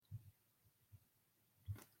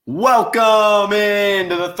Welcome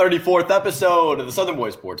into the 34th episode of the Southern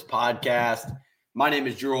Boys Sports Podcast. My name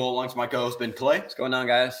is Drew Hull, alongside my co-host Ben Clay. What's going on,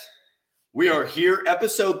 guys? We are here,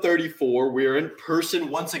 episode 34. We are in person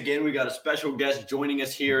once again. We got a special guest joining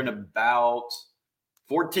us here in about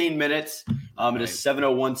 14 minutes. It is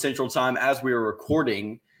 7:01 Central Time as we are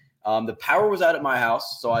recording. The power was out at my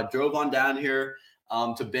house, so I drove on down here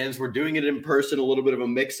to Ben's. We're doing it in person, a little bit of a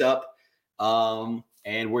mix-up.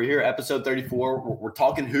 And we're here, episode 34. We're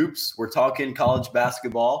talking hoops. We're talking college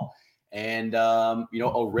basketball. And, a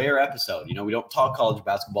rare episode. We don't talk college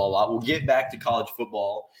basketball a lot. We'll get back to college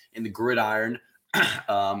football and the gridiron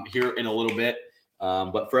here in a little bit.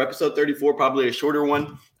 But for episode 34, probably a shorter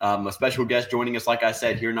one. A special guest joining us, like I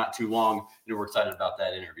said, here not too long. And we're excited about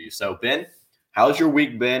that interview. So, Ben, how's your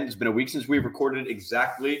week been? It's been a week since we've recorded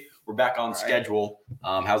exactly. We're back on schedule.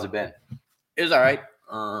 How's it been? It was all right.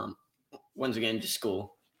 Once again, just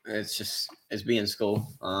school. It's being school.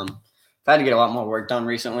 I've had to get a lot more work done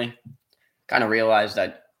recently. Kind of realized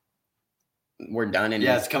that we're done. And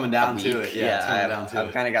it's coming down to it.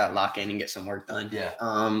 I've kind of got to lock in and get some work done. Yeah.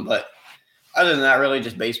 But other than that, really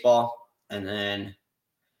just baseball, and then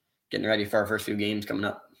getting ready for our first few games coming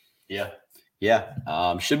up. Yeah.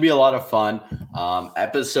 Should be a lot of fun.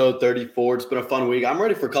 Episode 34. It's been a fun week. I'm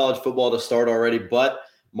ready for college football to start already, but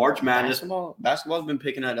March Madness. Basketball's been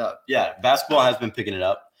picking it up. Yeah, basketball has been picking it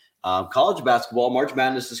up. College basketball, March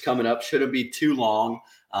Madness is coming up. Shouldn't be too long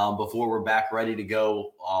before we're back ready to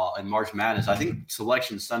go in March Madness. I think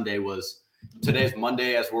Selection Sunday today's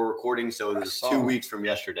Monday as we're recording, so it was 2 weeks from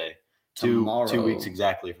yesterday. Tomorrow. 2 weeks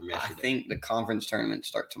exactly from yesterday. I think the conference tournaments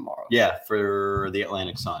start tomorrow. Yeah, for the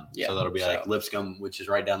Atlantic Sun. Yeah, so that'll be like Lipscomb, which is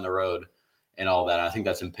right down the road. And all that. I think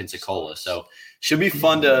that's in Pensacola. So should be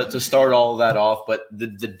fun to start all of that off. But the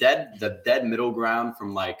dead middle ground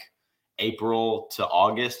from like April to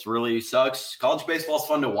August really sucks. College baseball is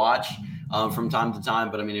fun to watch from time to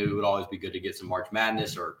time, but I mean it would always be good to get some March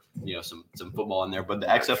Madness or some football in there. But the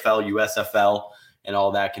XFL, USFL, and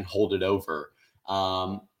all that can hold it over.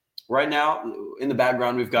 Right now in the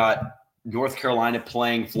background we've got North Carolina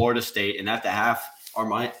playing Florida State, and at the half,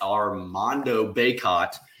 Armando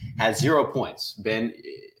Bacot has 0 points.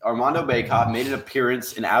 Armando Bacot made an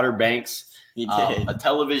appearance in Outer Banks, a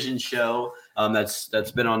television show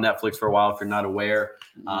that's been on Netflix for a while, if you're not aware.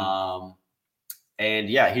 And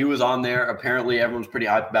he was on there. Apparently, everyone's pretty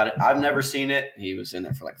hyped about it. I've never seen it. He was in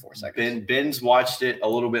there for like 4 seconds. Ben's watched it a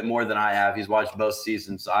little bit more than I have. He's watched both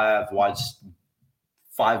seasons. I have watched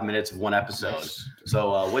 5 minutes of one episode. Nice.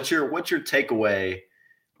 So, what's your takeaway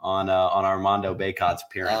on Armando Bacot's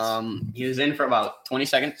appearance? He was in for about 20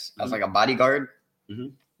 seconds. I was like a bodyguard.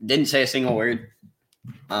 Didn't say a single word.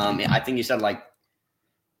 I think he said like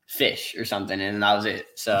fish or something, and that was it.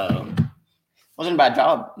 So wasn't a bad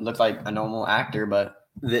job. Looked like a normal actor, but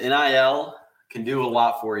the NIL can do a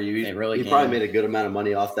lot for you. It really he can. probably made a good amount of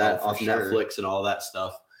money off that, off sure. Netflix and all that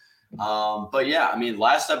stuff. But yeah, I mean,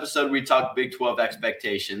 last episode we talked Big 12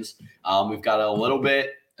 expectations. We've got a little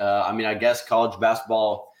bit. I guess college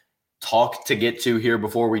basketball talk to get to here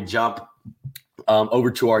before we jump over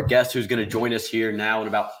to our guest who's going to join us here now in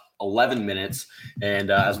about 11 minutes. And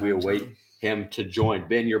as we await him to join,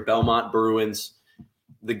 Ben, your Belmont Bruins,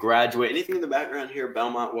 the graduate. Anything in the background here,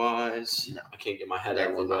 Belmont-wise? No, I can't get my head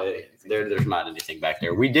out of the way. There's not anything back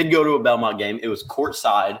there. We did go to a Belmont game. It was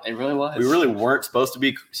courtside. It really was. We really weren't supposed to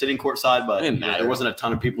be sitting courtside, but there wasn't a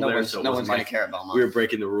ton of people there. So no one's going to care about Belmont. We were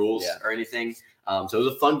breaking the rules or anything. So it was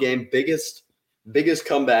a fun game. Biggest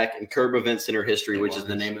comeback in Curb Event Center history, which is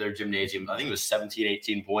the name of their gymnasium. I think it was 17,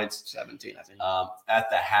 18 points. 17, I think. At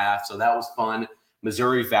the half. So that was fun.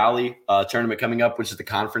 Missouri Valley tournament coming up, which is the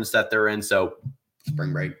conference that they're in. So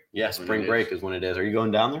spring break. Yeah, spring break is when it is. Are you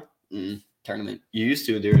going down there? Tournament. You used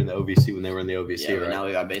to during the OVC when they were in the OVC, right? Now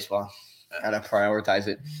we got baseball. Got to prioritize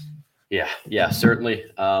it. Yeah, certainly.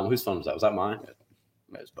 Whose phone was that? Was that mine? It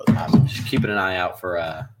was both. Just keeping an eye out for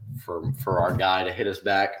our guy to hit us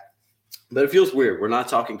back. But it feels weird. We're not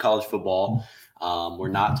talking college football. We're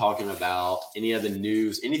not talking about any of the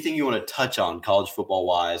news, anything you want to touch on college football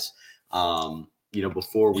wise,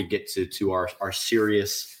 before we get to our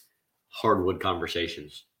serious hardwood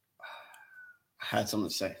conversations. I had something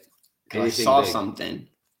to say. I saw something,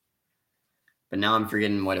 but now I'm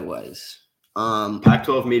forgetting what it was.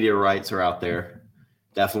 Pac-12 media rights are out there.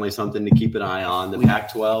 Definitely something to keep an eye on. The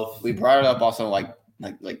Pac-12. We brought it up also like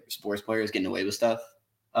sports players getting away with stuff.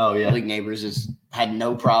 Oh, yeah. League Neighbors had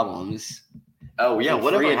no problems. Oh, yeah.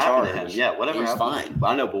 Whatever happened to him. Yeah, whatever he was happened. Fine.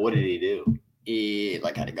 I know, but what did he do? He,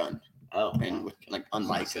 had a gun. Oh. And,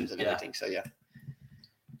 unlicensed and everything. So, yeah.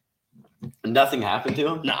 Nothing happened to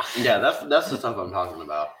him? No. Yeah, that's the stuff I'm talking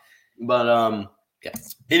about. But, Yeah.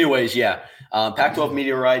 Anyways, yeah. Pac-12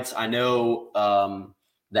 media rights. I know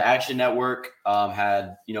the Action Network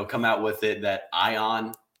had come out with it that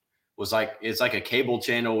Ion was it's like a cable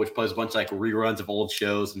channel which plays a bunch of like reruns of old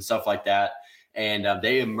shows and stuff like that. And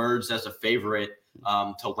they emerged as a favorite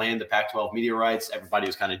to land the Pac-12 media rights. Everybody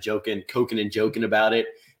was kind of coking and joking about it.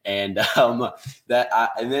 And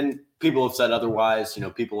and then people have said otherwise.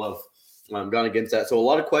 People have gone against that. So a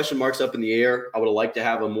lot of question marks up in the air. I would have liked to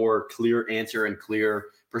have a more clear answer and clear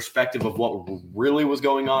perspective of what really was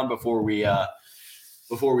going on before we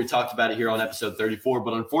talked about it here on episode 34.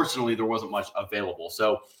 But unfortunately, there wasn't much available.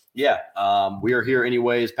 So yeah, we are here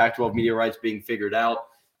anyways. Pac-12 media rights being figured out.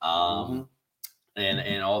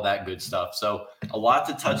 And all that good stuff. So a lot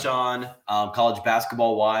to touch on college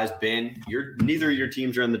basketball wise. Ben, neither of your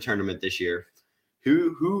teams are in the tournament this year.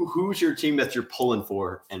 Who's your team that you're pulling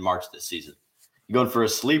for in March this season? You going for a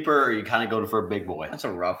sleeper or are you kind of going for a big boy? That's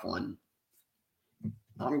a rough one.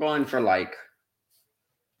 I'm going for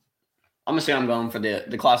I'm going for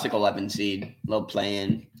the classic 11 seed, low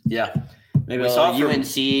play-in. Yeah. Maybe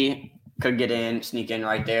UNC could sneak in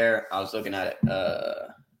right there. I was looking at it.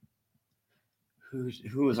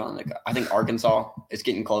 Who was on I think Arkansas is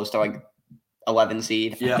getting close to 11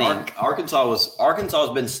 seed. Yeah, I think. Arkansas has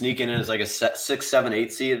been sneaking in as like a 6, 7,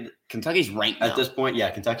 8 seed. Kentucky's ranked at this point. Yeah,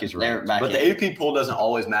 Kentucky's ranked. But the AP poll doesn't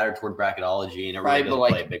always matter toward bracketology, and it really doesn't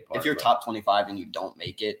play a big part. If you're top 25 and you don't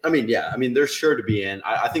make it, they're sure to be in.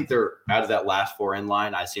 I think they're out of that last 4 in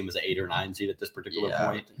line. I see them as an 8 or 9 seed at this particular point.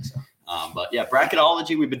 I think so. But yeah,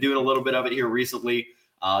 bracketology. We've been doing a little bit of it here recently.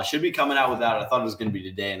 Should be coming out with that. I thought it was going to be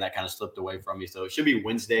today, and that kind of slipped away from me. So it should be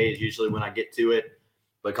Wednesday is usually when I get to it.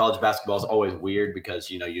 But college basketball is always weird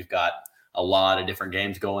because, you've got a lot of different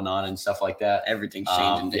games going on and stuff like that. Everything's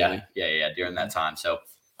changing daily. Yeah, during that time. So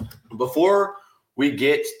before we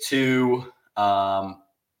get to our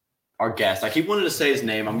guest, I keep wanting to say his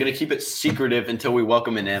name. I'm going to keep it secretive until we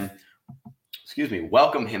welcome him in.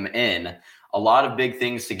 Welcome him in. A lot of big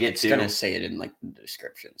things to get to. I'm going to say it in the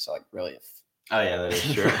description. So really Oh, yeah, that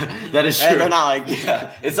is true. That is true. They're not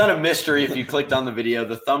it's not a mystery if you clicked on the video.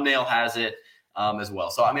 The thumbnail has it as well.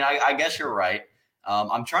 So, I guess you're right.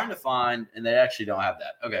 I'm trying to find, and they actually don't have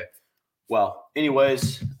that. Okay. Well,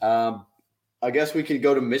 anyways, I guess we could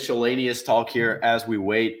go to miscellaneous talk here as we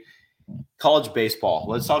wait. College baseball.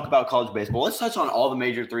 Let's talk about college baseball. Let's touch on all the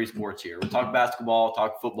major 3 sports here. We're talking basketball,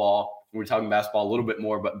 talk football. We're talking basketball a little bit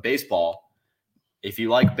more, but baseball. If you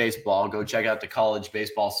like baseball, go check out the College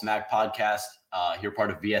Baseball Smack podcast. You're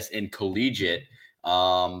part of VSN Collegiate.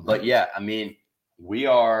 But yeah, we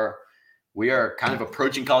are kind of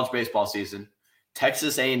approaching college baseball season.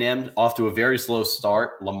 Texas A&M off to a very slow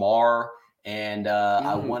start. Lamar and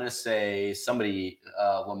I want to say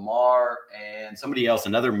Lamar and somebody else,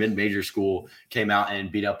 another mid-major school, came out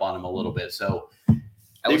and beat up on them a little bit. So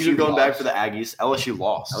LSU going back for the Aggies. LSU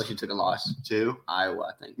lost. LSU took a loss to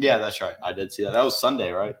Iowa, I think. Yeah, that's right. I did see that. That was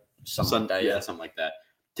Sunday, right? Sunday, yeah, something like that.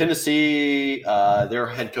 Tennessee, their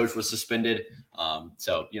head coach was suspended.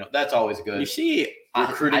 So that's always good. You see,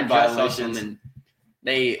 recruiting violations, and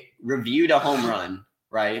they reviewed a home run,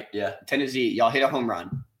 right? Yeah. Tennessee, y'all hit a home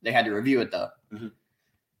run. They had to review it though. Mm-hmm.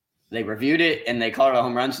 They reviewed it and they called it a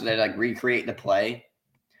home run, so they recreate the play.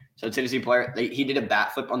 So Tennessee player, he did a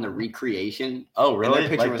bat flip on the recreation. Oh, really?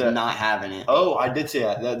 And their pitcher was not having it. Oh, I did see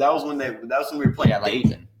that. That was when we were playing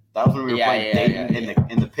Dayton. That was when we were playing Dayton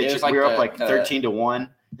in the pitches. We were up 13-1,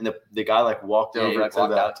 and the guy walked over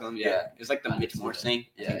out to him. Yeah, it was like the Mitch Morse thing.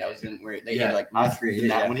 Yeah, that was where they had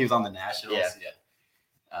recreated when he was on the Nationals.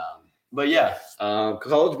 But yeah,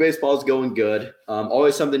 college baseball is going good.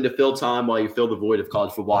 Always something to fill time while you fill the void of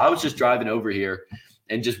college football. I was just driving over here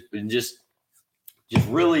and just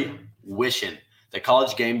really wishing that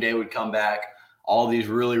College Game Day would come back. All these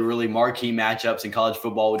really, really marquee matchups in college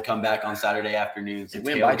football would come back on Saturday afternoons. It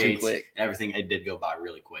went by too quick. And everything. It did go by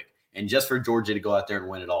really quick. And just for Georgia to go out there and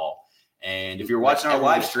win it all. And if you're watching our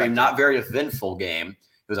live stream, not very eventful game.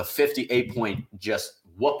 It was a 58-point just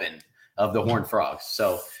whooping of the Horned Frogs.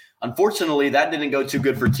 So, unfortunately, that didn't go too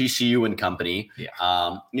good for TCU and company.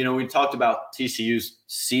 Yeah. We talked about TCU's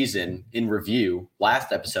season in review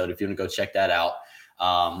last episode, if you want to go check that out.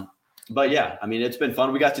 But yeah, it's been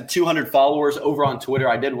fun. We got to 200 followers over on Twitter.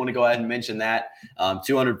 I did want to go ahead and mention that.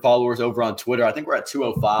 200 followers over on Twitter. I think we're at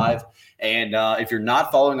 205. And if you're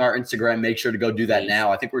not following our Instagram, make sure to go do that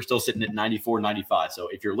now. I think we're still sitting at 94, 95. So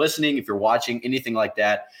if you're listening, if you're watching, anything like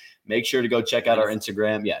that, make sure to go check out our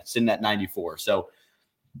Instagram. Yeah, it's sitting at 94. So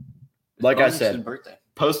like I said,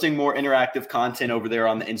 posting more interactive content over there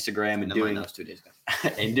on the Instagram and doing those 2 days ago.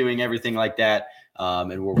 and doing everything like that.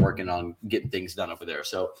 and we're working on getting things done over there.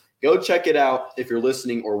 So go check it out if you're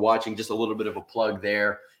listening or watching. Just a little bit of a plug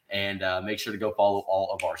there, and make sure to go follow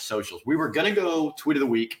all of our socials. We were gonna go tweet of the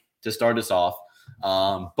week to start us off,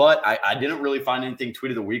 but I didn't really find anything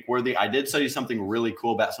tweet of the week worthy. I did study something really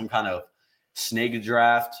cool about some kind of snake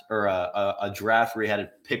draft or a draft where you had to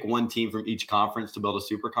pick one team from each conference to build a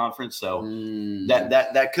super conference. So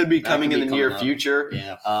that could be coming in the near future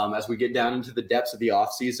as we get down into the depths of the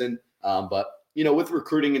off season. But with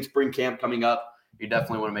recruiting and spring camp coming up, you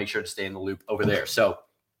definitely want to make sure to stay in the loop over there. So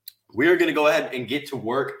we are going to go ahead and get to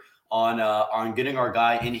work on getting our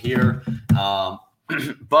guy in here.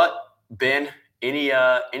 But Ben,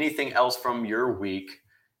 anything else from your week?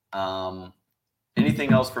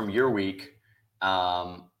 Anything else from your week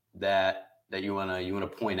that you wanna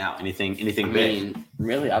point out? Anything big?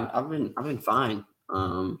 Really, I've been fine.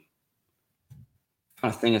 Trying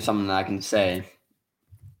to think of something that I can say.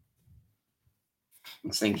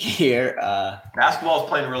 Let's think here. Basketball is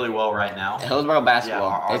playing really well right now. Hillsboro basketball.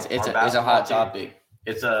 Yeah, it's a hot topic.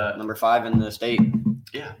 It's a number 5 in the state.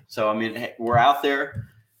 Yeah. So I mean, hey, we're out there.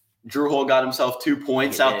 Drew Hole got himself 2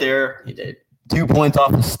 points out there. He did. 2 points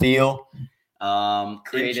off a steal.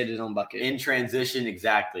 Created his own bucket. In transition,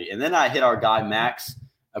 exactly. And then I hit our guy, Max,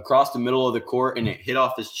 across the middle of the court, and it hit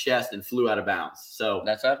off his chest and flew out of bounds. So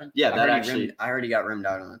that's happened? Yeah, I already got rimmed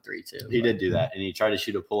out on the 3 too. He did do that, and he tried to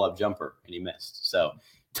shoot a pull-up jumper, and he missed. So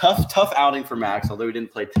tough outing for Max, although he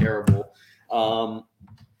didn't play terrible.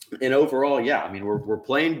 And overall, yeah, I mean, we're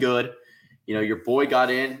playing good. Your boy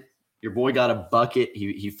got in. Your boy got a bucket.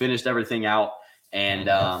 He finished everything out. And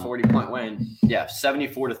 40-point win. Yeah,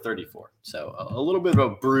 74-34. So a little bit of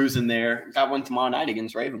a bruise in there. Got one tomorrow night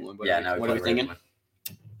against Ravenwood. What are we thinking?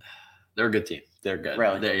 They're a good team. They're good.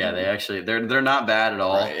 Really? They're not bad at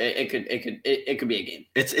all. Right. It could be a game.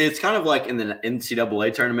 It's kind of like in the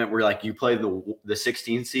NCAA tournament where like you play the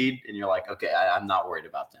 16 seed and you're like, okay, I'm not worried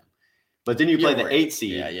about them. But then you play the 8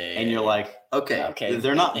 seed and you're like, okay,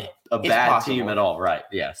 they're not a bad team at all, right?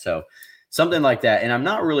 Yeah, so something like that. And I'm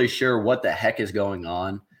not really sure what the heck is going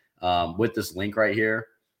on with this link right here,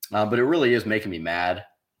 but it really is making me mad.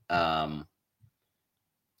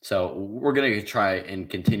 So we're going to try and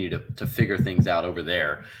continue to figure things out over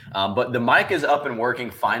there. But the mic is up and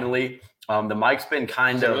working finally. The mic's been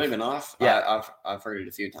kind of – really been off? Yeah. I've heard it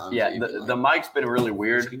a few times. Yeah, the mic's been really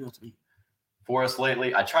weird for us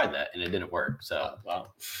lately. I tried that and it didn't work. So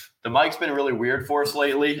wow. The mic's been really weird for us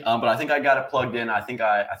lately, but I think I got it plugged in. I think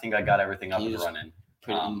I got everything up and running.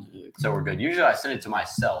 So we're good. Usually I send it to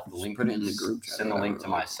myself. The link, put it in the group chat. Send the link to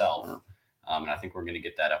myself. And I think we're going to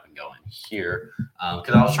get that up and going here.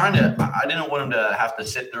 Because I was I didn't want him to have to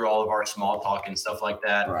sit through all of our small talk and stuff like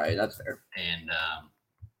that. Right, that's fair. And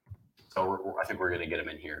so I think we're going to get him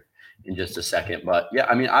in here in just a second. But yeah,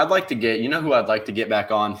 I mean, I'd like to get, who I'd like to get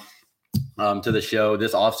back on to the show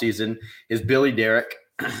this offseason is Billy Derrick.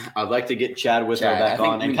 I'd like to get Chad Whistler back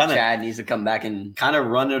on, and Chad needs to come back and kind of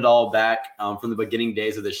run it all back from the beginning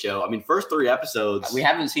days of the show. I mean, first 3 episodes. We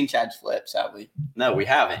haven't seen Chad's flips, have we? No, we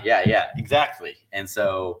haven't. Yeah, exactly. And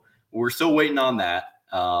so we're still waiting on that.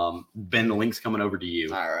 Ben, the link's coming over to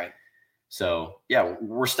you. All right. So yeah,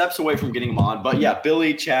 we're steps away from getting him on. But yeah,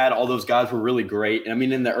 Billy, Chad, all those guys were really great. And I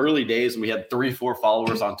mean, in the early days, when we had 3-4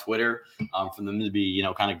 followers on Twitter, for them to be,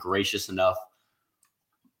 kind of gracious enough.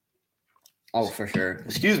 Oh, for sure.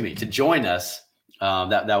 Excuse me, to join us.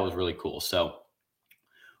 That was really cool. So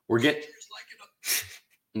we're getting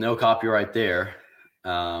no copyright there.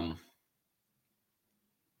 Okay.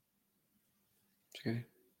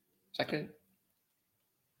 Is that good?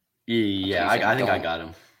 Yeah, I think I got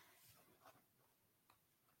him.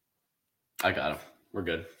 I got him. We're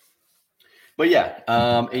good. But yeah,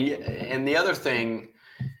 and the other thing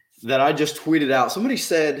that I just tweeted out, somebody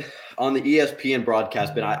said on the ESPN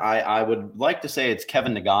broadcast, but I would like to say it's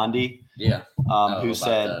Kevin Nagandi. Yeah. Who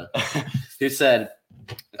said it's a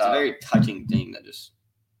very touching thing that just.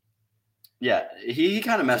 Yeah, he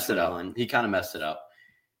kind of messed it up. He kind of messed it up.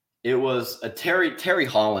 It was a Terry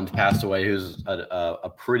Holland passed away, who's a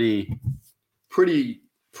pretty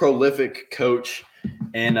prolific coach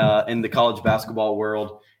in the college basketball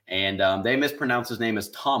world, and they mispronounced his name as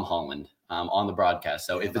Tom Holland on the broadcast.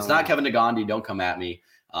 So if it's not Kevin Nagandi, don't come at me.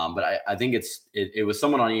 But I think it was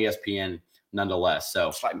someone on ESPN nonetheless. So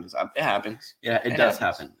it happens. Yeah, it does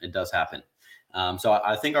happen. It does happen. So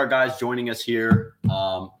I think our guy's joining us here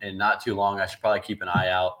in not too long. I should probably keep an eye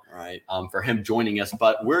out for him joining us.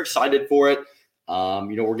 But we're excited for it.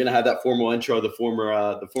 We're going to have that formal intro, the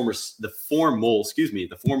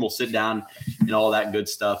formal sit down and all that good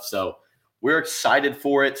stuff. So we're excited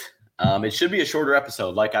for it. It should be a shorter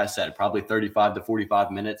episode, like I said, probably 35 to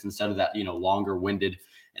 45 minutes instead of that, longer winded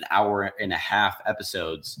an hour and a half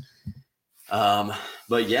episodes.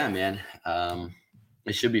 But yeah, man,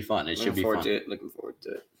 it should be fun. It should be fun. Looking forward to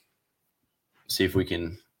it. See if we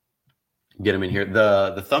can get them in here.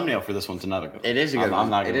 The thumbnail for this one's another good one. It is a good one. I'm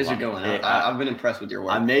not it is a good one. I've been impressed with your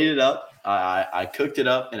work. I made it up. I cooked it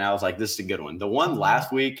up, and I was like, this is a good one. The one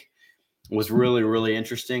last week was really, really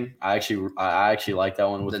interesting. I actually liked that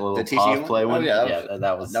one with the little cosplay one. Oh, yeah,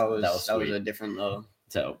 that was a different level.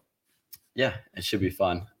 So, yeah, it should be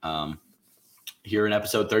fun. Here in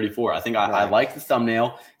episode 34, I think I like the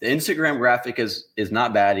thumbnail. The Instagram graphic is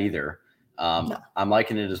not bad either. No. I'm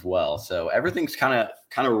liking it as well. So everything's kind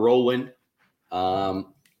of rolling. I'm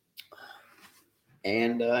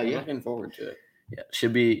looking forward to it. Yeah,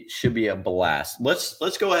 should be a blast.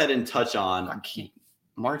 Let's go ahead and touch on.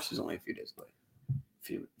 March is only a few days away.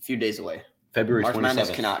 Few days away. February 27th. March Madness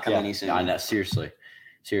cannot come any sooner. I know, seriously.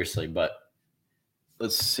 But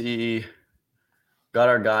let's see. Got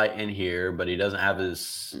our guy in here, but he doesn't have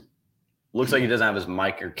his. Looks like he doesn't have his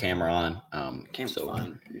mic or camera on. Camera's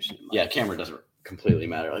fine. Yeah, camera doesn't completely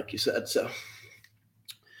matter, like you said. So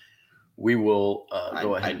we will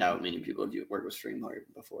go ahead. I doubt many people have worked with StreamYard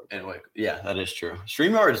before. Anyway, yeah, that is true.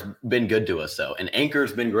 StreamYard has been good to us, though, and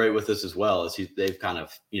Anchor's been great with us as well. As they've kind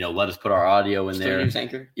of let us put our audio in there. Still use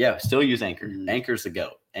Anchor? Yeah, still use Anchor. Mm-hmm. Anchor's the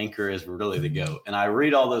GOAT. Anchor is really the GOAT. And I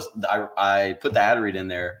read all those. I put the ad read in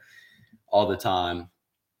there all the time.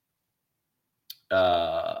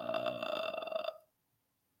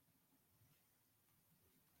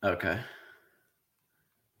 Okay.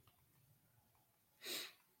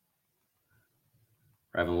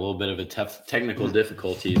 We're having a little bit of a tough technical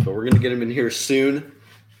difficulties, but we're going to get him in here soon.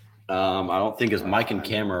 I don't think his mic and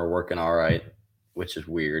camera are working all right, which is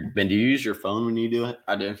weird. Ben, do you use your phone when you do it?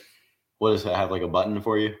 I do. What does it have, like a button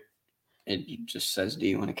for you? It just says, do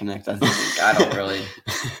you want to connect? I don't really.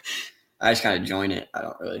 I just kind of join it. I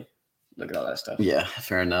don't really look at all that stuff. Yeah,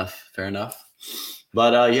 fair enough.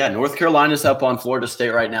 But, North Carolina's up on Florida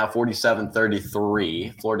State right now,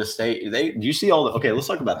 47-33. Florida State, do you see all the – okay, let's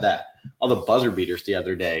talk about that. All the buzzer beaters the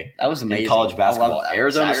other day. That was amazing. In college basketball.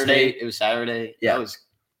 Arizona State. It was Saturday. Yeah. That was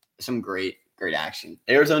some great action.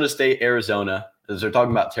 Arizona State, Arizona. As they're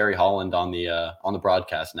talking about Terry Holland on the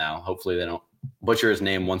broadcast now. Hopefully they don't butcher his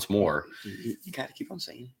name once more. You got to keep on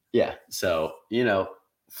saying it. Yeah. So,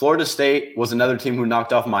 Florida State was another team who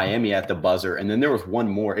knocked off Miami at the buzzer. And then there was one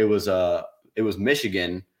more. It was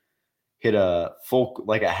Michigan hit a full,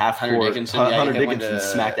 like a half Hunter court. Dickinson, Hunter Dickinson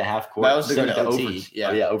smacked a half court. That was to OT.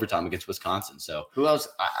 Overtime against Wisconsin. So who else?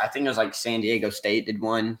 I think it was like San Diego State did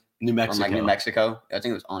one. New Mexico. New Mexico. I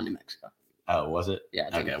think it was on New Mexico. Oh, was it? Yeah.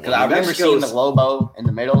 Okay. Because I remember seeing the Lobo in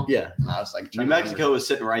the middle. Yeah. And I was like, New Mexico was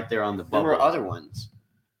sitting right there on the bubble. There were other ones.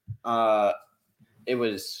 It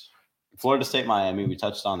was Florida State, Miami. We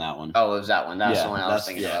touched on that one. Oh, it was that one. That's the one I was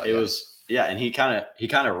thinking about. It was. Yeah, and he kind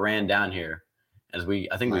of ran down here as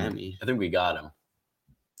I think we got him.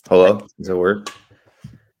 Hello, does it work?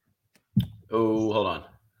 Oh, hold on.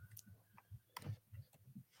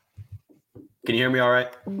 Can you hear me all right?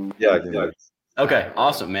 Yeah, I can hear you. Okay,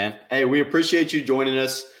 awesome, man. Hey, we appreciate you joining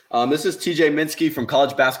us. This is TJ Minsky from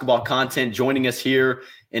College Basketball Content joining us here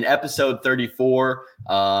in episode 34.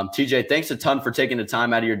 TJ, thanks a ton for taking the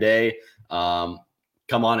time out of your day. Come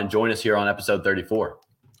on and join us here on episode 34.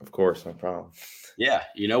 Of course, no problem. Yeah,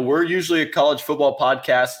 we're usually a college football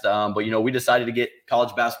podcast, but we decided to get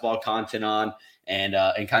college basketball content on and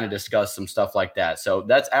kind of discuss some stuff like that. So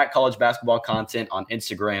that's at College Basketball Content on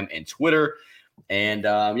Instagram and Twitter. And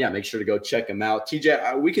make sure to go check them out.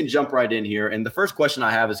 TJ, we can jump right in here. And the first question I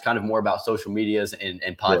have is kind of more about social medias and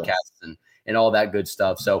podcasts and all that good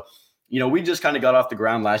stuff. So, we just kind of got off the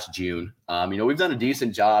ground last June. We've done a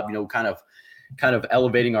decent job, kind of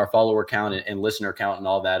elevating our follower count and listener count and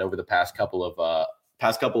all that over the past couple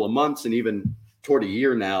of months and even toward a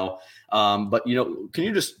year now. But can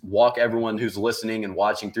you just walk everyone who's listening and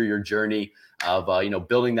watching through your journey of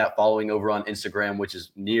building that following over on Instagram, which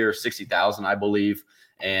is near 60,000, I believe,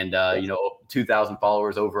 and 2,000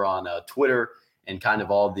 followers over on Twitter, and kind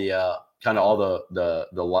of all the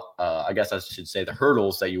I guess I should say the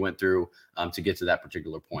hurdles that you went through to get to that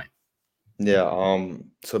particular point. Yeah.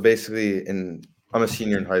 So basically, I'm a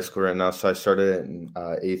senior in high school right now. So I started in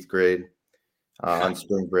 8th grade on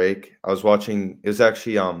spring break. I was watching. It was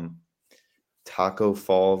actually Taco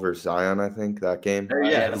Fall versus Zion. I think that game.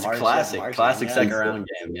 It's a classic second round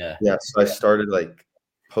game. Yeah. Yeah. So I started like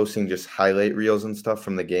posting just highlight reels and stuff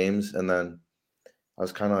from the games, and then I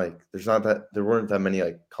was kind of like, there weren't that many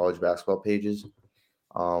like college basketball pages.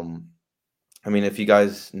 If you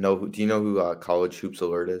guys know, do you know who College Hoops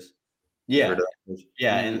Alert is? Yeah. Heard of that page?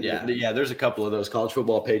 Yeah. And Yeah. there's a couple of those college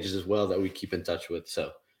football pages as well that we keep in touch with.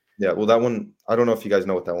 So, Yeah, well, that one, I don't know if you guys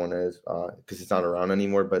know what that one is, because it's not around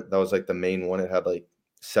anymore, but that was like the main one. It had like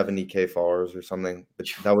 70K followers or something, but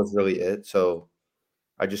that was really it. So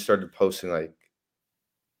I just started posting like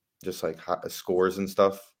just like scores and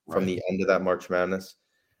stuff from the end of that March Madness,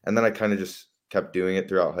 and then I kind of just kept doing it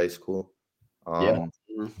throughout high school. yeah.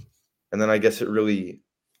 And then I guess it really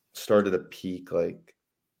started to peak like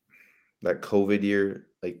that COVID year,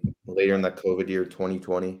 like later in that COVID year,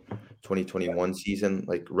 2020, 2021 season,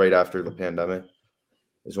 like right after the pandemic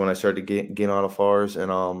is when I started to gain a lot of followers.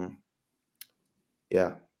 And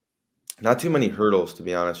yeah, not too many hurdles, to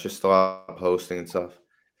be honest, just a lot of posting and stuff.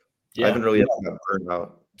 I haven't really got burned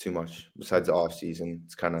out too much besides the off season.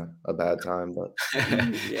 It's kind of a bad time, but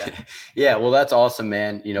Yeah. Well, that's awesome,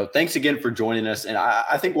 man. Thanks again for joining us. And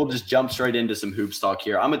I think we'll just jump straight into some hoops talk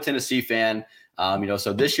here. I'm a Tennessee fan.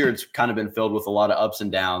 So this year it's kind of been filled with a lot of ups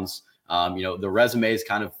and downs. The resume is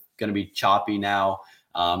kind of going to be choppy now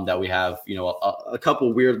that we have, a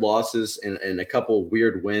couple weird losses and a couple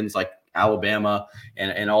weird wins like Alabama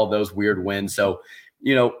and all those weird wins. So,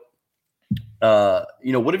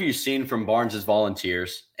 what have you seen from Barnes's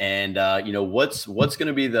Volunteers? And, what's going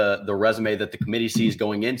to be the resume that the committee sees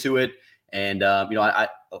going into it? And,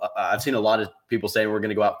 I've seen a lot of people saying we're going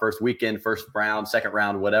to go out first weekend, first round, second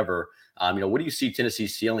round, whatever. What do you see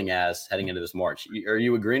Tennessee's ceiling as heading into this March? Are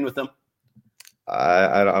you agreeing with them?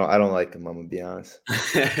 I don't like them. I'm gonna be honest.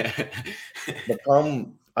 It's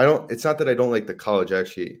not that I don't like the college.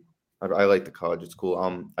 Actually, I like the college. It's cool.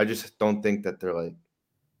 I just don't think that they're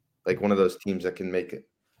like one of those teams that can make it,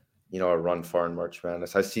 a run far in March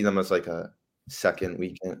Madness. I see them as like a second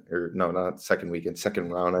weekend, or no, not second weekend,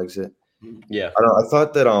 second round exit. Yeah. I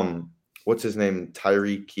thought that what's his name,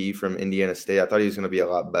 Tyreek Key from Indiana State. I thought he was going to be a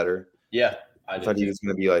lot better. Yeah, I thought he was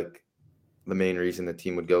going to be like the main reason the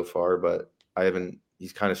team would go far, but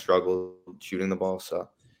he's kind of struggled shooting the ball. So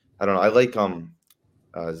I don't know. I like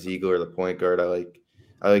Ziegler, the point guard. I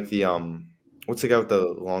like the what's the guy with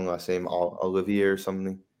the long last name, Olivier or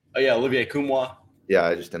something? Oh yeah, Olivier Kumwa. Yeah,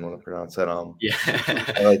 I just didn't want to pronounce that. Yeah.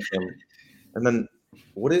 I like him. And then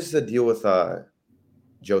what is the deal with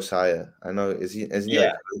Josiah? I know isn't he?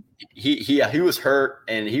 Yeah, he was hurt,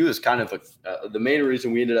 and he was kind of the main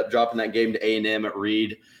reason we ended up dropping that game to A&M at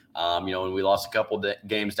Reed. And we lost a couple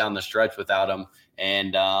games down the stretch without him.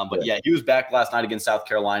 And but he was back last night against South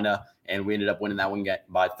Carolina, and we ended up winning that one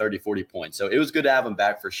by 30, 40 points. So it was good to have him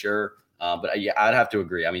back for sure. But I'd have to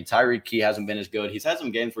agree. I mean, Tyreek Key hasn't been as good. He's had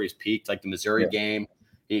some games where he's peaked, like the Missouri game.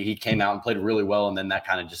 He came out and played really well, and then that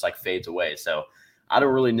kind of just like fades away. So I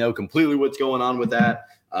don't really know completely what's going on with that.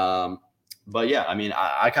 But yeah, I mean,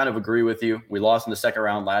 I kind of agree with you. We lost in the second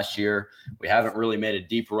round last year. We haven't really made a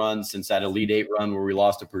deep run since that Elite Eight run where we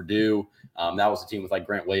lost to Purdue. That was a team with like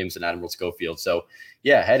Grant Williams and Admiral Schofield. So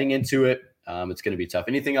yeah, heading into it, it's going to be tough.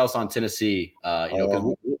 Anything else on Tennessee?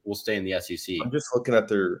 Because we'll stay in the SEC. I'm just looking at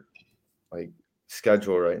their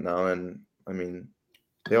schedule right now, and I mean,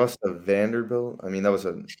 they lost to Vanderbilt. I mean, that was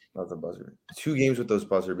a buzzer. 2 games with those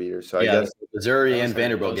buzzer beaters. So I guess Missouri and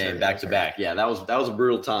Vanderbilt game back to back. Yeah, that was a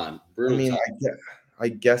brutal time. I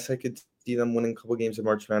guess I could see them winning a couple games of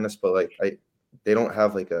March Madness, but they don't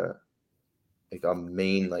have like a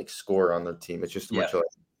main scorer on their team. It's just a bunch of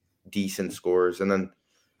decent scorers, and then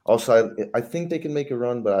also I think they can make a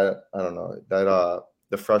run, but I don't know that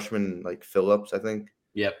the freshman Phillips. I think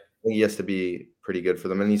he has to be pretty good for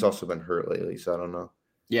them, and he's also been hurt lately, so I don't know.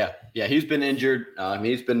 Yeah, he's been injured.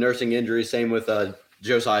 He's been nursing injuries. Same with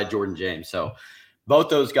Josiah Jordan James. So both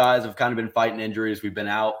those guys have kind of been fighting injuries. We've been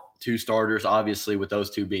out 2 starters, obviously, with those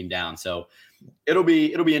 2 being down. So it'll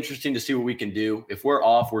be interesting to see what we can do. If we're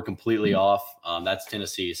off, we're completely off. That's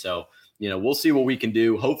Tennessee. So we'll see what we can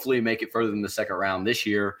do. Hopefully, make it further than the second round this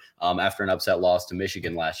year after an upset loss to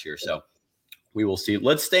Michigan last year. So we will see.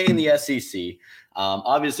 Let's stay in the SEC.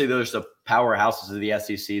 Obviously, there's the powerhouses of the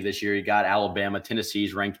SEC this year. You got Alabama.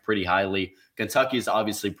 Tennessee's ranked pretty highly. Kentucky's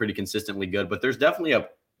obviously pretty consistently good, but there's definitely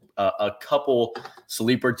a couple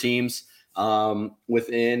sleeper teams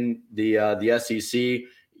within the SEC,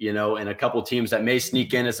 and a couple teams that may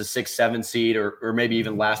sneak in as a 6-7 seed or maybe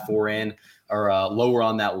even last 4 in or lower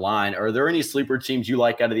on that line. Are there any sleeper teams you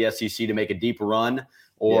like out of the SEC to make a deep run,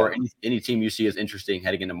 or any team you see as interesting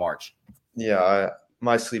heading into March? Yeah,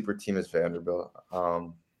 my sleeper team is Vanderbilt.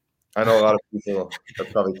 I know a lot of people are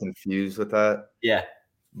probably confused with that. Yeah.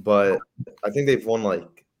 But I think they've won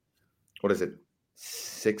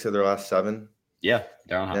 6 of their last 7. Yeah.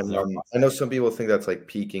 They're on. And I know some people think that's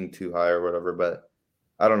peaking too high or whatever, but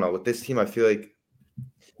I don't know. With this team, I feel I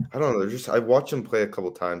don't know. I watched them play a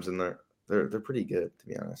couple times, and they're pretty good, to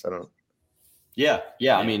be honest. Yeah.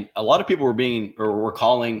 I mean, a lot of people were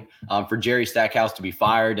calling for Jerry Stackhouse to be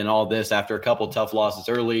fired and all this after a couple of tough losses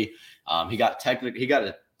early. He got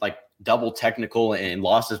a double technical and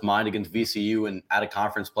lost his mind against VCU and out of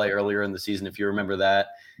conference play earlier in the season, if you remember that.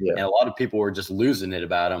 Yeah. And a lot of people were just losing it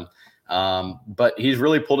about him. But he's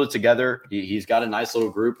really pulled it together. He's got a nice little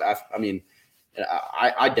group. I mean,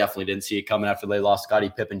 I definitely didn't see it coming after they lost Scottie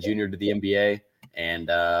Pippen Jr. to the NBA. And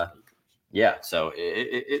so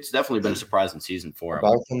it's definitely been a surprising season for him.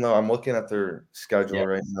 About them, though, I'm looking at their schedule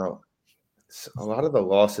right now. A lot of the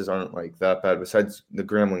losses aren't like that bad. Besides the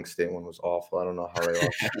Grambling State one was awful. I don't know how they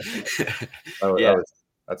lost.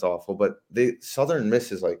 That's awful. But Southern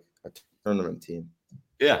Miss is like a tournament team.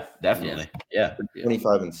 Yeah, definitely. Yeah,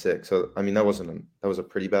 25-6. So I mean, that was a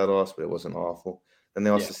pretty bad loss, but it wasn't awful. Then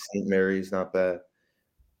they lost to St. Mary's, not bad.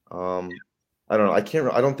 I don't know. I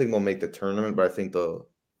don't think they'll make the tournament, but I think I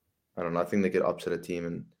think they could upset a team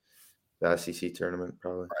in the SEC tournament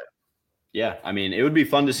probably. Right. Yeah, I mean, it would be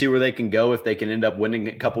fun to see where they can go if they can end up winning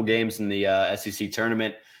a couple games in the SEC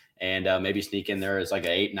tournament and maybe sneak in there as like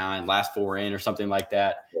an 8-9, last 4 in or something like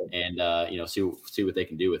that, and see what they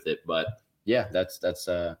can do with it. But yeah, that's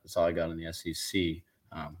all I got in the SEC.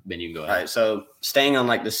 Ben, you can go ahead. All right, so staying on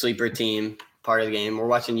like the sleeper team part of the game, we're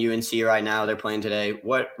watching UNC right now. They're playing today.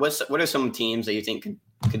 What are some teams that you think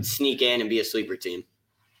could sneak in and be a sleeper team?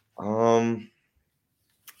 I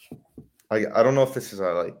don't know if this is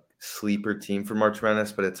a sleeper team for March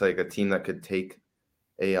Madness, but it's like a team that could take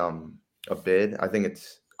a bid. I think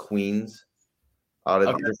it's Queens.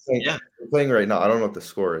 They're playing right now. I don't know what the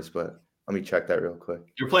score is, but let me check that real quick.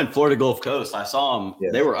 You're playing Florida Gulf Coast. I saw them.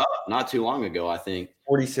 Yeah. They were up not too long ago, I think.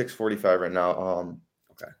 46-45 right now.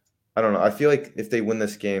 Okay. I don't know. I feel like if they win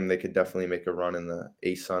this game, they could definitely make a run in the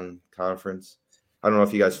ASUN conference. I don't know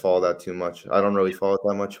if you guys follow that too much. I don't really follow it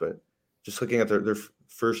that much, but just looking at their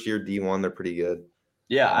first year D1, they're pretty good.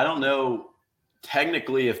 Yeah, I don't know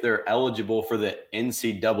technically if they're eligible for the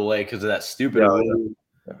NCAA because of that stupid rule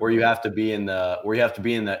where you have to be in the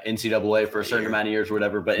NCAA for a certain amount of years or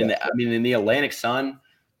whatever. But in the Atlantic Sun,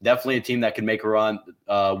 definitely a team that could make a run.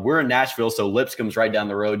 We're in Nashville, so Lipscomb's right down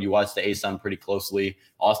the road. You watch the ASUN pretty closely.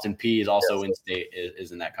 Austin Peay is also in state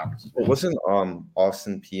is in that conference as well. Wasn't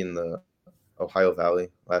Austin Peay in the Ohio Valley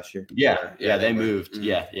last year? Yeah, they moved.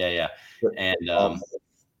 Mm-hmm. Yeah. And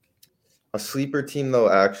a sleeper team though,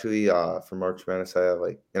 actually, for March Madness, I have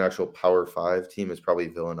like an actual Power 5 team is probably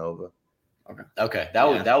Villanova. Okay,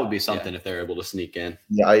 that would be something if they're able to sneak in.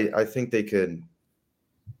 Yeah, I think they could.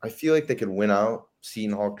 I feel like they could win out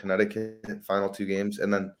Seton Hall, Connecticut, final 2 games,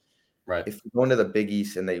 and then if they go into the Big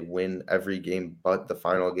East and they win every game but the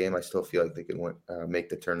final game, I still feel like they could make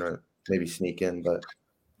the tournament, maybe sneak in. But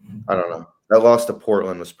I don't know. That loss to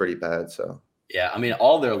Portland was pretty bad, so. Yeah, I mean,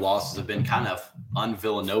 all their losses have been kind of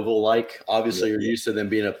un-Villanova-like. Obviously, you're used to them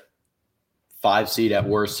being a 5 seed at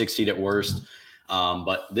worst, 6 seed at worst.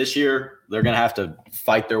 But this year, they're going to have to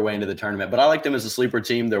fight their way into the tournament. But I like them as a sleeper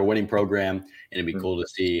team. They're a winning program, and it'd be cool to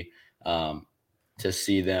see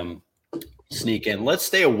them sneak in. Let's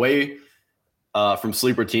stay away from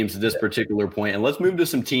sleeper teams at this particular point, and let's move to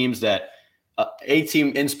some teams that a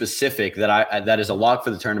team in specific that is a lock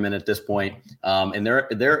for the tournament at this point. And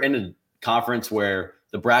they're in a conference where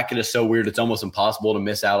the bracket is so weird, it's almost impossible to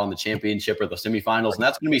miss out on the championship or the semifinals. And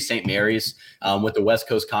that's going to be St. Mary's with the West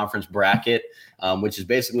Coast Conference bracket, which is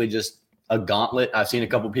basically just a gauntlet. I've seen a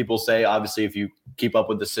couple people say, obviously, if you keep up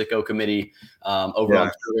with the Sicko committee over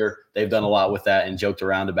on Twitter, they've done a lot with that and joked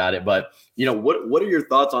around about it. But, what are your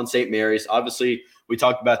thoughts on St. Mary's? Obviously, we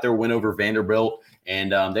talked about their win over Vanderbilt,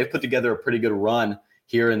 and they've put together a pretty good run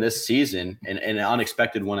here in this season and an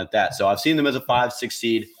unexpected one at that. So I've seen them as a 5-6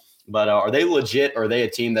 seed. But are they legit, or are they a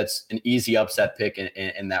team that's an easy upset pick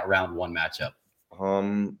in that round 1 matchup?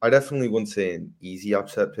 I definitely wouldn't say an easy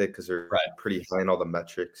upset pick because they're pretty high in all the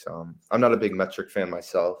metrics. I'm not a big metric fan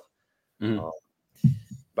myself, but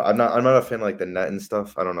I'm not a fan of like the net and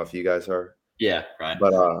stuff. I don't know if you guys are. Yeah, right.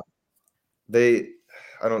 But their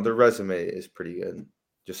resume is pretty good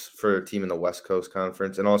just for a team in the West Coast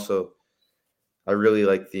Conference, and also I really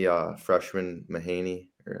like the freshman Mahaney.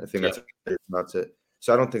 I think that's it.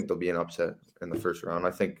 So I don't think there'll be an upset in the first round.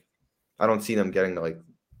 I don't see them getting to like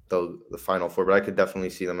the Final Four, but I could definitely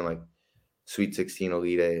see them in like Sweet 16,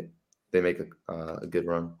 Elite 8. They make a good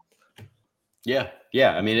run. Yeah.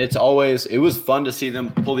 I mean, it was fun to see them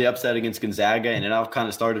pull the upset against Gonzaga, and it all kind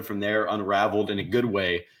of started from there, unraveled in a good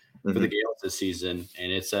way for the Gales this season.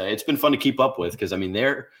 And it's been fun to keep up with because I mean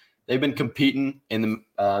they've been competing in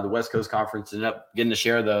the West Coast Conference and ended up getting to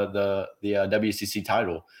share the WCC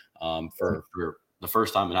title for the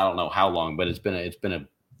first time in I don't know how long, but it's been a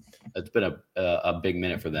it's been a big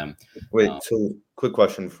minute for them. Wait, so quick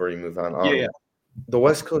question before you move on. Yeah. The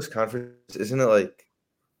West Coast Conference, isn't it like,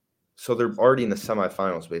 so they're already in the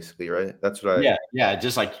semifinals basically, right? That's what Yeah,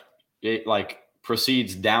 just like it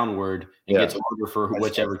proceeds downward and gets harder for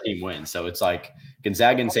whichever team wins. So it's like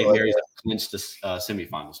Gonzaga and St. Mary's clinched the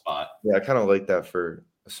semifinal spot. Yeah, I kind of like that for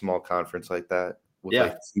a small conference like that with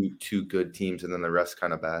like two good teams and then the rest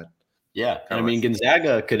kind of bad. Yeah, and I mean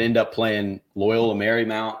Gonzaga could end up playing Loyola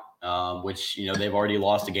Marymount, which they've already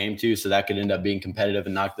lost a game to, so that could end up being competitive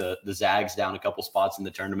and knock the Zags down a couple spots in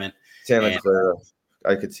the tournament. Santa Clara,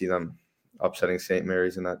 I could see them upsetting St.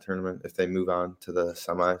 Mary's in that tournament if they move on to the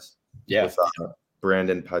semis. Yeah, with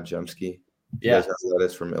Brandon Podziemski. Yeah, that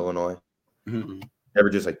is from Illinois. Mm-hmm.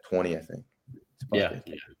 Averages like 20, I think.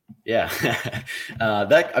 Yeah.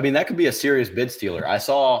 That could be a serious bid stealer. I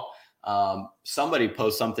saw somebody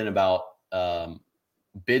post something about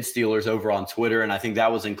bid stealers over on Twitter, and I think that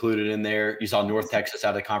was included in there. You saw North Texas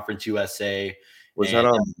out of Conference USA. Was that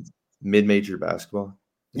mid-major basketball?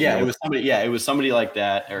 It was somebody. Yeah, it was somebody like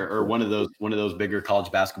that, or one of those bigger college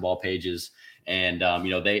basketball pages. And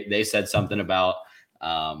they said something about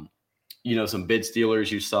some bid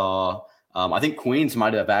stealers. You saw. I think Queens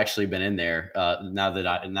might have actually been in there. Now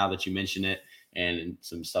that you mention it, and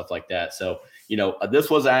some stuff like that. So this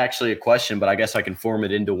was actually a question, but I guess I can form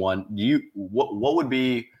it into one. What would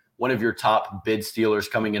be one of your top bid stealers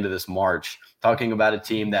coming into this March? Talking about a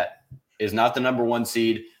team that is not the number one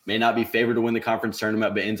seed, may not be favored to win the conference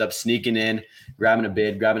tournament, but ends up sneaking in, grabbing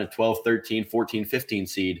a 12, 13, 14, 15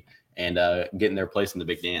 seed, and getting their place in the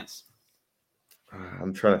big dance.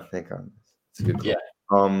 I'm trying to think on this. It's a good question.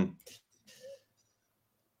 Yeah.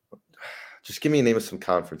 Just give me a name of some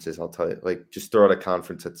conferences. I'll tell you. Like, just throw out a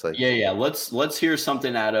conference that's like. Yeah. Let's hear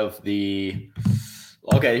something out of the.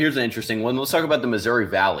 Okay, here's an interesting one. Let's talk about the Missouri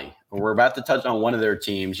Valley. We're about to touch on one of their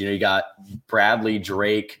teams. You got Bradley,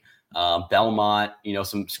 Drake, Belmont.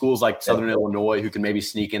 Some schools like Southern Illinois who can maybe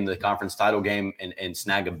sneak in the conference title game and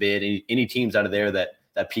snag a bid. Any teams out of there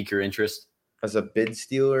that pique your interest? As a bid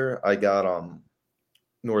stealer, I got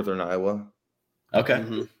Northern Iowa. Okay.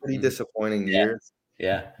 Mm-hmm. Pretty disappointing year.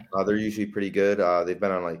 Yeah. They're usually pretty good. They've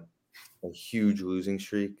been on like a huge losing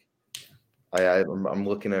streak. I'm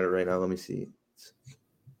looking at it right now. Let me see. It's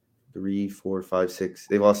 3, 4, 5, 6.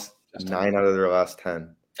 They lost 9 out of their last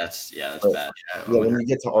 10. That's bad. Yeah, when you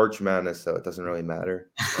get to Arch Madness, though, it doesn't really matter.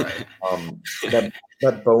 Right.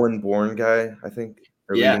 that Bowen Bourne guy, I think.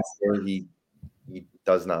 He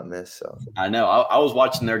does not miss. So I know. I was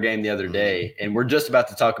watching their game the other day, and we're just about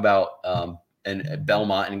to talk about and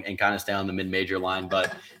Belmont and kind of stay on the mid-major line.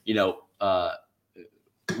 But,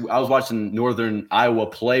 I was watching Northern Iowa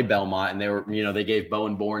play Belmont, and they were, they gave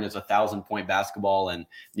Bowen Bourne as 1,000-point basketball. And,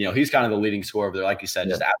 he's kind of the leading scorer over there. Like you said,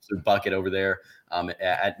 just absolute bucket over there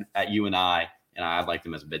at UNI. And I'd like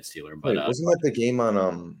them as a bid stealer. But wasn't that the game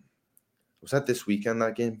on was that this weekend,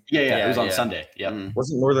 that game? Yeah, it was on Sunday. Yeah. Mm-hmm.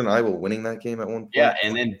 Wasn't Northern Iowa winning that game at one point? Yeah,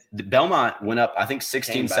 and then Belmont went up, I think,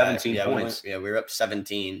 16, 17 points. We were up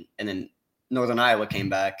 17, and then Northern Iowa came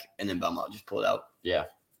back, and then Belmont just pulled out. Yeah.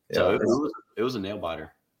 So it was a nail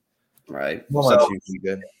biter. Right. Belmont's usually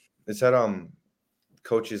good. Is that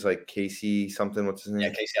coaches like Casey something? What's his name? Yeah,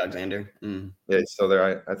 Casey Alexander. Mm. Yeah, so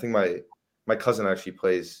there. I think my cousin actually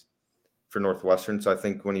plays for Northwestern, so I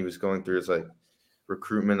think when he was going through his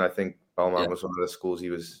recruitment, I think Belmont was one of the schools he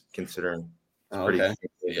was considering. Okay.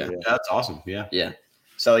 Yeah, that's awesome. Yeah. Yeah.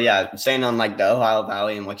 So saying on the Ohio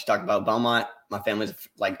Valley and what you talked about, Belmont, my family's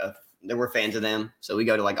they were fans of them, so we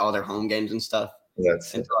go to all their home games and stuff. Yeah.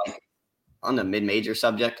 And so, on the mid-major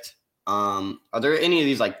subject, are there any of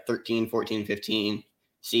these 13, 14, 15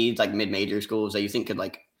 seeds mid-major schools that you think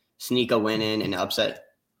could sneak a win in and upset?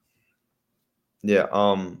 Yeah.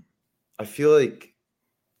 I feel like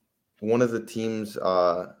one of the teams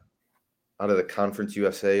out of the Conference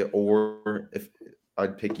USA, or if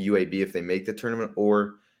I'd pick UAB if they make the tournament,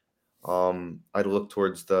 or I'd look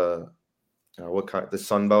towards the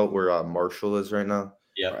Sun Belt where Marshall is right now.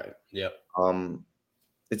 Yeah. Right. Yep.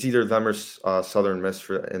 It's either them or Southern Miss,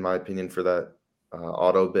 in my opinion, for that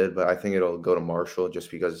auto bid, but I think it'll go to Marshall just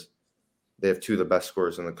because they have 2 of the best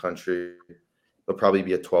scorers in the country. They'll probably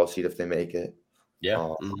be a 12 seed if they make it.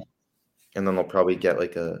 Yeah. And then they'll probably get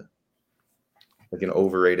an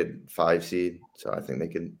overrated 5 seed. So I think they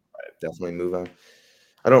can definitely move on.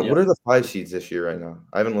 What are the 5 seeds this year right now?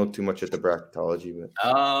 I haven't looked too much at the bracketology, but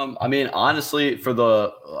honestly,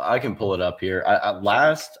 I can pull it up here.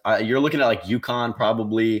 You're looking at UConn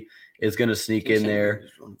probably is going to sneak in there.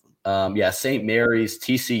 St. Mary's,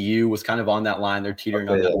 TCU was kind of on that line. They're teetering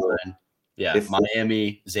on that line. Yeah,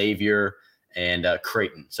 Miami, Xavier, and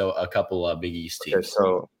Creighton. So a couple of Big East teams. Okay,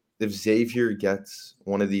 so if Xavier gets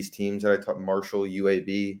one of these teams that I talked, Marshall,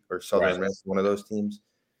 UAB, or Southern Miss, one of those teams,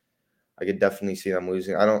 I could definitely see them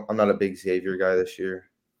losing. I'm not a big Xavier guy this year.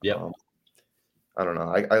 Yeah. I don't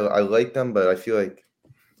know. I like them, but I feel like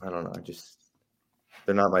I don't know.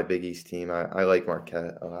 They're not my Big East team. I like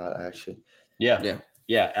Marquette a lot, actually. Yeah.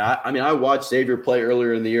 I mean, I watched Xavier play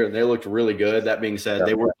earlier in the year, and they looked really good. That being said,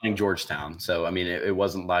 they were playing Georgetown. So, I mean, it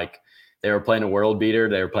wasn't like they were playing a world beater.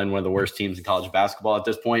 They were playing one of the worst teams in college basketball at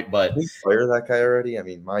this point. But did we fire that guy already? I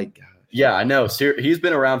mean, my gosh. Yeah, I know. He's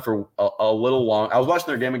been around for a little long. I was watching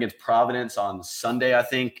their game against Providence on Sunday, I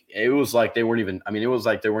think. It was like they weren't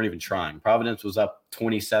even trying. Providence was up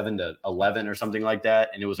 27-11 or something like that,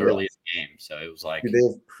 and it was early in the game. So it was like – they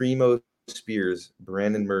have Primo Spears,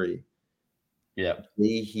 Brandon Murray, Jay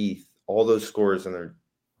Heath, all those scores, and they're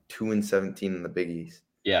 2-17 in the Big East.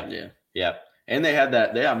 Yeah. And they had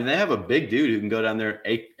that – they have a big dude who can go down there,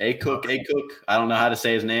 A Cook. I don't know how to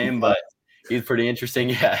say his name, but – he's pretty interesting,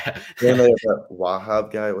 yeah. And they have that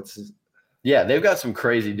Wahab guy. What's his? Yeah, they've got some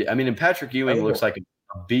crazy. I mean, and Patrick Ewing looks like a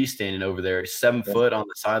beast standing over there, 7 foot on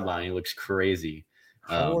the sideline. He looks crazy.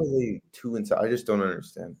 How are they 2-7? I just don't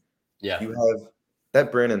understand. Yeah, you have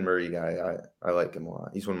that Brandon Murray guy. I like him a lot.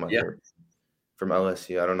 He's one of my favorites from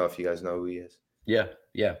LSU. I don't know if you guys know who he is. Yeah.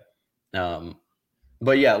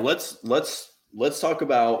 But yeah, let's talk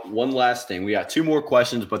about one last thing. We got 2 more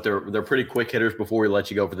questions, but they're pretty quick hitters before we let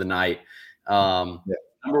you go for the night.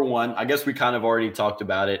 Number one, I guess we kind of already talked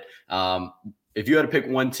about it. If you had to pick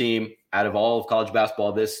one team out of all of college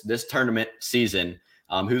basketball this tournament season,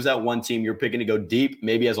 who's that one team you're picking to go deep,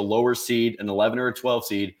 maybe as a lower seed, an 11 or a 12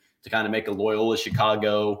 seed, to kind of make a Loyola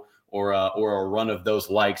Chicago or a run of those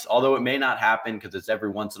likes? Although it may not happen because it's every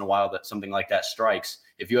once in a while that something like that strikes.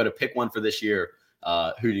 If you had to pick one for this year,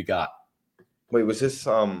 who do you got? Wait, was this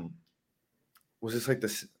like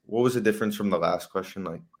this? What was the difference from the last question?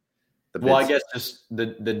 Like, I guess just the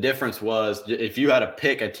difference was if you had to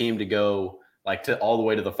pick a team to go like to all the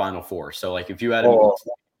way to the Final Four. So like if you had to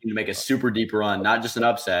make a super deep run, not just an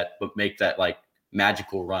upset, but make that like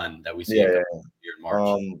magical run that we see here in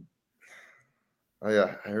March.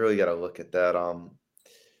 I really got to look at that.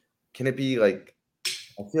 Can it be like?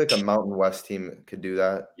 I feel like a Mountain West team could do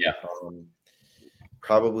that. Yeah.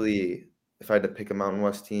 Probably if I had to pick a Mountain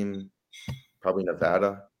West team, probably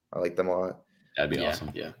Nevada. I like them a lot. That'd be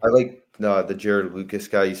awesome. Yeah. I like the Jared Lucas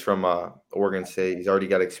guy. He's from Oregon State. He's already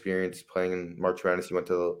got experience playing in March Madness. He went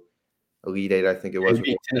to the Elite Eight, I think it was. He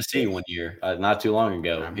beat Tennessee one year, not too long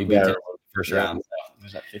ago. He beat Tennessee in the first round.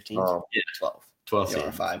 Was that 15? 12.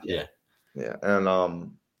 12 5. Yeah.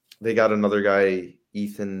 And they got another guy,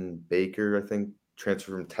 Ethan Baker, I think,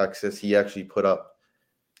 transferred from Texas. He actually put up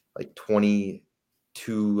like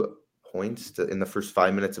 22 points in the first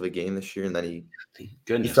 5 minutes of a game this year, and then he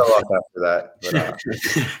fell off after that. But,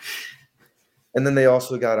 and then they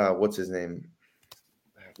also got what's his name,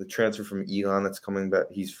 the transfer from Elon that's coming back.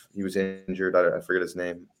 He was injured. I forget his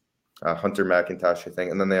name, Hunter McIntosh, I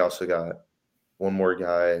think. And then they also got one more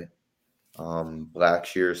guy,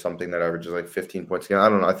 Blackshear or something, that averages like 15 points again. I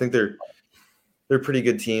don't know. I think they're a pretty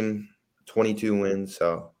good team. 22 wins,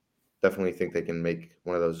 so definitely think they can make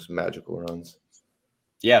one of those magical runs.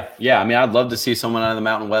 Yeah. I mean, I'd love to see someone out of the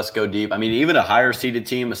Mountain West go deep. I mean, even a higher seeded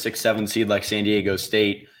team, a 6-7 seed like San Diego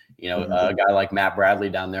State, a guy like Matt Bradley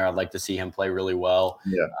down there, I'd like to see him play really well.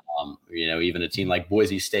 Yeah. Even a team like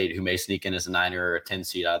Boise State, who may sneak in as a 9 or a 10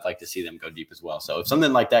 seed, I'd like to see them go deep as well. So if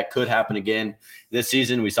something like that could happen again this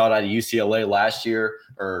season, we saw it out of UCLA last year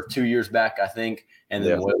or 2 years back, I think. And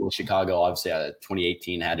then with Chicago, obviously,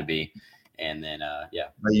 2018 had to be. And then,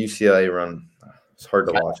 my UCLA run, it's hard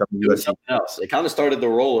to watch. Something else. It kind of started the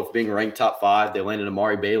role of being ranked top 5. They landed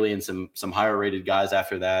Amari Bailey and some higher rated guys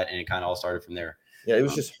after that, and it kind of all started from there. Yeah, it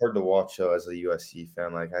was just hard to watch though as a USC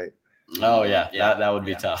fan. Like that would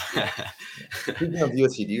be tough. Speaking of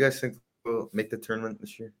USC, do you guys think we'll make the tournament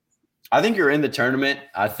this year? I think you're in the tournament.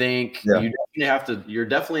 I think you definitely have to. You're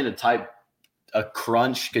definitely in a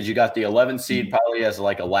crunch because you got the 11 seed probably as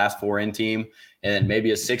like a last 4 in team, and then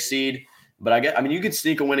maybe a 6 seed. But you could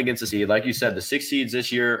sneak a win against a seed. Like you said, the 6 seeds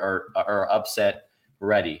this year are upset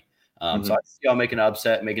ready. So I see y'all making an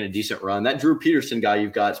upset, making a decent run. That Drew Peterson guy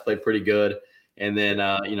you've got has played pretty good. And then,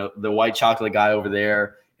 the white chocolate guy over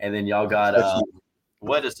there. And then y'all got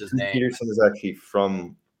what is his name? Peterson is actually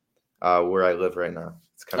from where I live right now.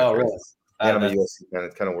 It's kind of really? And I'm a USC fan.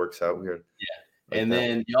 It kind of works out weird. Yeah. And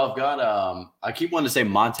then y'all have got I keep wanting to say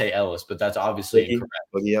Monte Ellis, but that's obviously incorrect.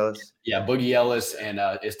 Boogie Ellis? Yeah, Boogie Ellis. And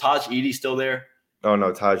is Taj Edey still there? Oh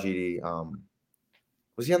no, Taj Edey.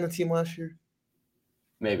 Was he on the team last year?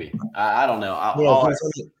 Maybe. I don't know.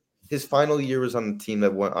 His final year was on the team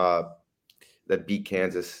that won that beat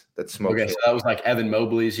Kansas. That smoked. Okay, so that was like Evan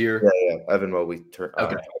Mobley's year. Yeah. Evan Mobley turned.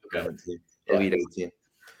 Okay. Elite 18.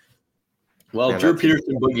 Well, Man, Drew that's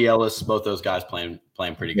Peterson, Boogie Ellis, both those guys playing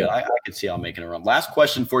pretty good. I could see y'all making a run. Last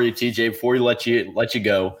question for you, TJ, before we let you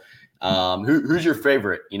go. Who's your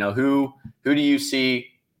favorite? Who do you see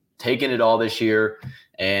taking it all this year?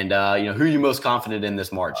 And who are you most confident in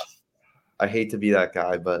this March? I hate to be that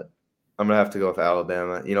guy, but I'm gonna have to go with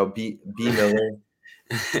Alabama. B Miller.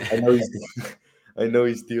 I know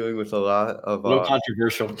he's dealing with a lot of a little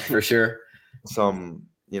controversial for sure. Some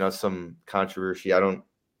controversy.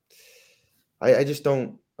 I just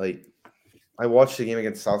don't like. I watched the game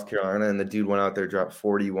against South Carolina, and the dude went out there, dropped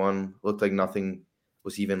 41. Looked like nothing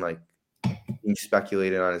was even like being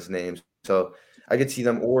speculated on his name. So I could see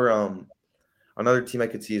them, or another team I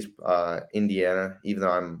could see is Indiana. Even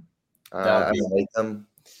though I don't like them,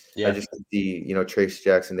 I just could see Trace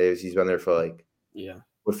Jackson Davis. He's been there for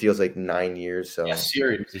what feels like 9 years. So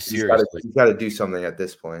seriously, he's got to do something at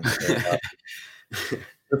this point. And,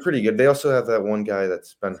 they're pretty good. They also have that one guy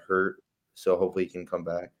that's been hurt. So hopefully he can come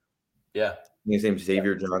back. Yeah. His name's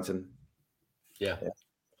Xavier Johnson. Yeah.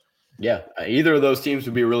 Either of those teams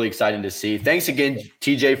would be really exciting to see. Thanks again,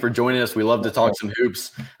 TJ, for joining us. We love to talk some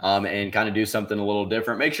hoops and kind of do something a little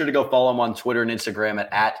different. Make sure to go follow him on Twitter and Instagram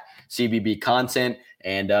at CBB Content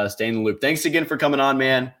and stay in the loop. Thanks again for coming on,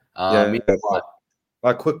 man. A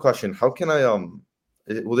quick question. How can I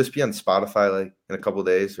will this be on Spotify like in a couple of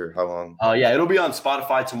days, or how long? It'll be on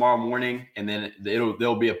Spotify tomorrow morning, and then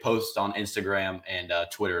there'll be a post on Instagram and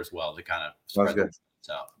Twitter as well to kind of spread good.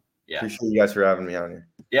 So yeah, appreciate you guys for having me on here.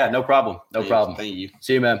 Yeah, no problem. Thank you.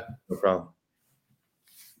 See you, man. No problem.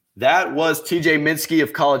 That was TJ Minsky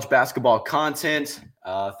of College Basketball Content.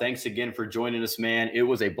 Thanks again for joining us, man. It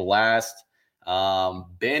was a blast.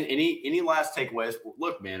 Ben, any last takeaways?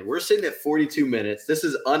 Look, man, we're sitting at 42 minutes. This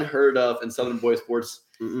is unheard of in Southern Boys Sports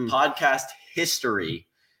podcast history.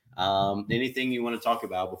 Anything you want to talk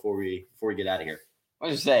about before we get out of here? I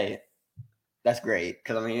was just say that's great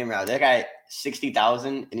because that guy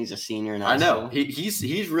 60,000 and he's a senior now. I know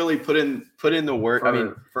he's really put in the work.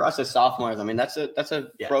 For us as sophomores, that's a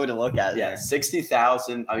pro to look at. Yeah,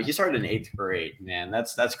 60,000. He started in 8th grade. Man,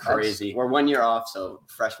 that's crazy. We're 1 year off, so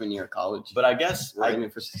freshman year of college. But I guess we're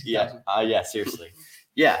aiming for 60,000. Seriously.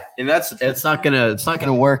 Yeah, and it's not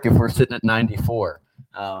gonna work if we're sitting at 94.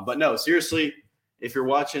 But no, seriously, if you're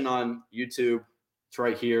watching on YouTube, it's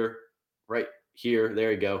right here.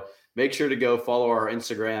 There you go. Make sure to go follow our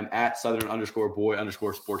Instagram at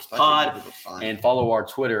Southern_boy_sports pod and follow our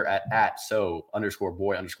Twitter at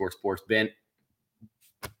 @so_boy_sports. Ben,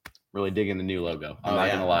 really digging the new logo. I'm not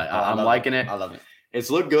gonna lie. I'm liking it. I love it. It's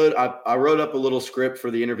looked good. I wrote up a little script for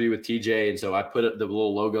the interview with TJ, and so I put the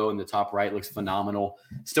little logo in the top right. Looks phenomenal.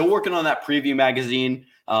 Still working on that preview magazine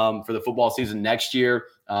for the football season next year,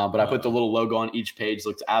 but I put the little logo on each page.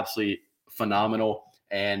 Looks absolutely phenomenal.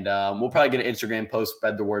 And we'll probably get an Instagram post,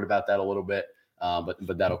 spread the word about that a little bit,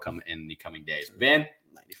 but that'll come in the coming days. Ben,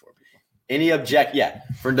 94 people.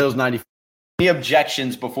 For those 94. Any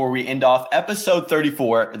objections before we end off episode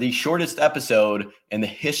 34, the shortest episode in the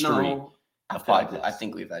history of podcasts? I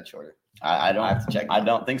think we've had shorter. I don't have to check. I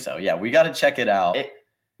don't think so. Yeah, we got to check it out.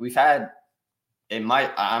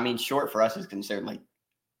 Short for us is considered like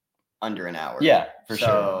under an hour. Yeah, for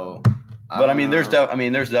sure. But there's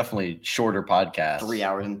definitely shorter podcasts. 3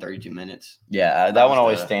 hours and 32 minutes. Yeah, that one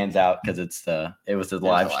always stands out because it was the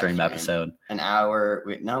live stream episode. An hour.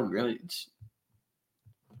 It's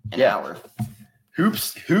an hour.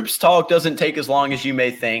 Hoops talk doesn't take as long as you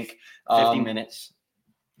may think. 50 minutes.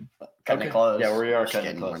 Cutting it close. Yeah, we are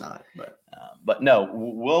cutting it close. We're not, but no,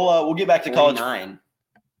 we'll get back to college. 49.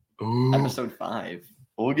 Episode 5.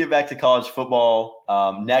 We'll get back to college football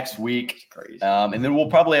next week. Crazy. And then we'll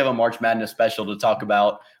probably have a March Madness special to talk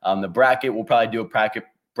about the bracket. We'll probably do a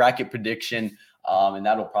bracket prediction, and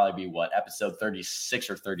that'll probably be episode 36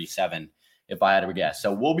 or 37, if I had to guess.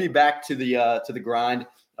 So we'll be back to the grind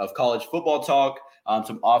of college football talk,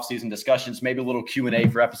 some off-season discussions, maybe a little Q&A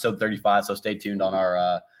for episode 35. So stay tuned on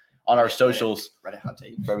our socials Reddit hot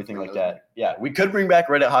takes for everything like that. Yeah, we could bring back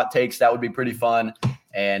Reddit hot takes. That would be pretty fun.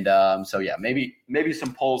 And maybe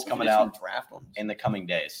some polls coming out draft ones in the coming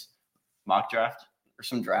days. Mock draft or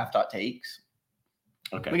some draft hot takes.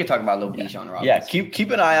 Okay, we can talk about a little Bijan Robinson. Yeah,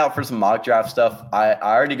 keep an eye out for some mock draft stuff. I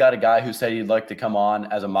already got a guy who said he'd like to come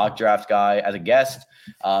on as a mock draft guy as a guest.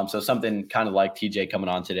 So something kind of like TJ coming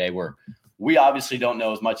on today, where we obviously don't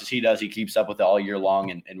know as much as he does. He keeps up with it all year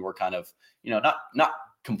long, and we're kind of not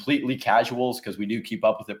completely casuals because we do keep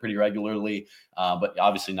up with it pretty regularly, but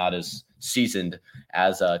obviously not as seasoned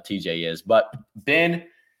as TJ is. But Ben,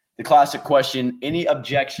 the classic question. Any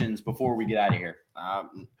objections before we get out of here?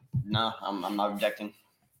 No, I'm not objecting.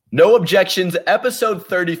 No objections. Episode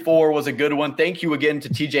 34 was a good one. Thank you again to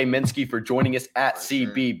TJ Minsky for joining us at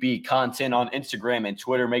CBB Content on Instagram and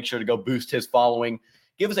Twitter. Make sure to go boost his following.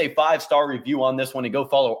 Give us a 5-star review on this one and go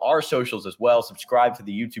follow our socials as well. Subscribe to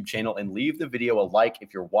the YouTube channel and leave the video a like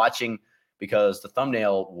if you're watching because the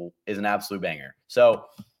thumbnail is an absolute banger. So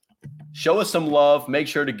show us some love. Make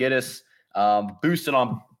sure to get us boosted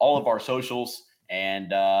on all of our socials and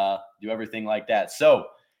do everything like that. So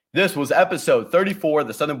this was episode 34 of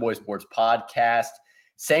the Southern Boys Sports Podcast.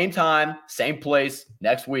 Same time, same place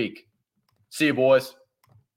next week. See you, boys.